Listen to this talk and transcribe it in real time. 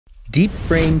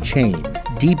DeepBrain Chain,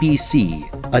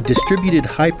 DBC, a distributed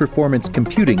high-performance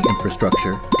computing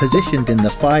infrastructure positioned in the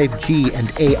 5G and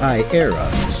AI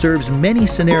era, serves many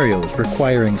scenarios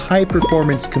requiring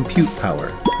high-performance compute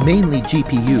power, mainly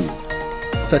GPU,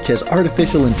 such as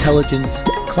artificial intelligence,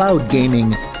 cloud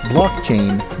gaming,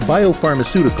 blockchain,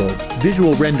 biopharmaceutical,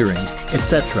 visual rendering,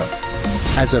 etc.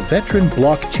 As a veteran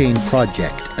blockchain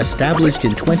project established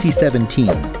in 2017,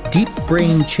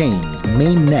 DeepBrain Chain's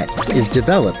mainnet is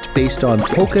developed based on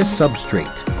Polka substrate,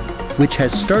 which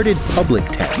has started public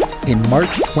test in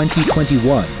March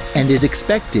 2021 and is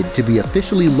expected to be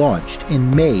officially launched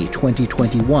in May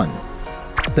 2021.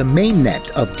 The mainnet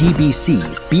of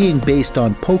DBC, being based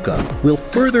on Polka, will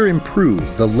further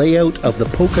improve the layout of the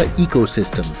Polka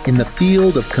ecosystem in the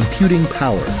field of computing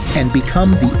power and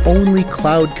become the only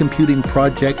cloud computing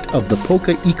project of the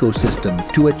Polka ecosystem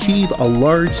to achieve a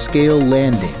large-scale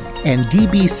landing. And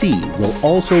DBC will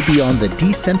also be on the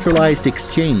decentralized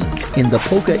exchange in the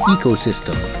Polka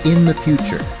ecosystem in the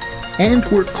future, and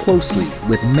work closely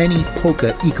with many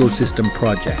Polka ecosystem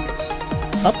projects.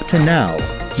 Up to now,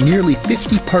 nearly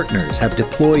 50 partners have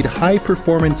deployed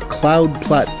high-performance cloud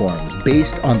platforms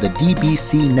based on the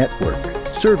DBC network,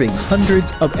 serving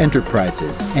hundreds of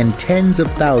enterprises and tens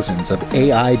of thousands of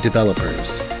AI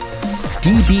developers.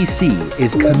 DBC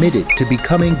is committed to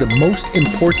becoming the most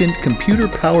important computer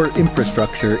power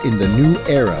infrastructure in the new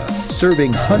era,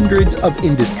 serving hundreds of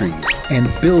industries and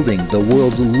building the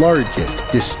world's largest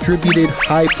distributed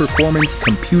high-performance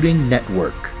computing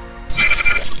network.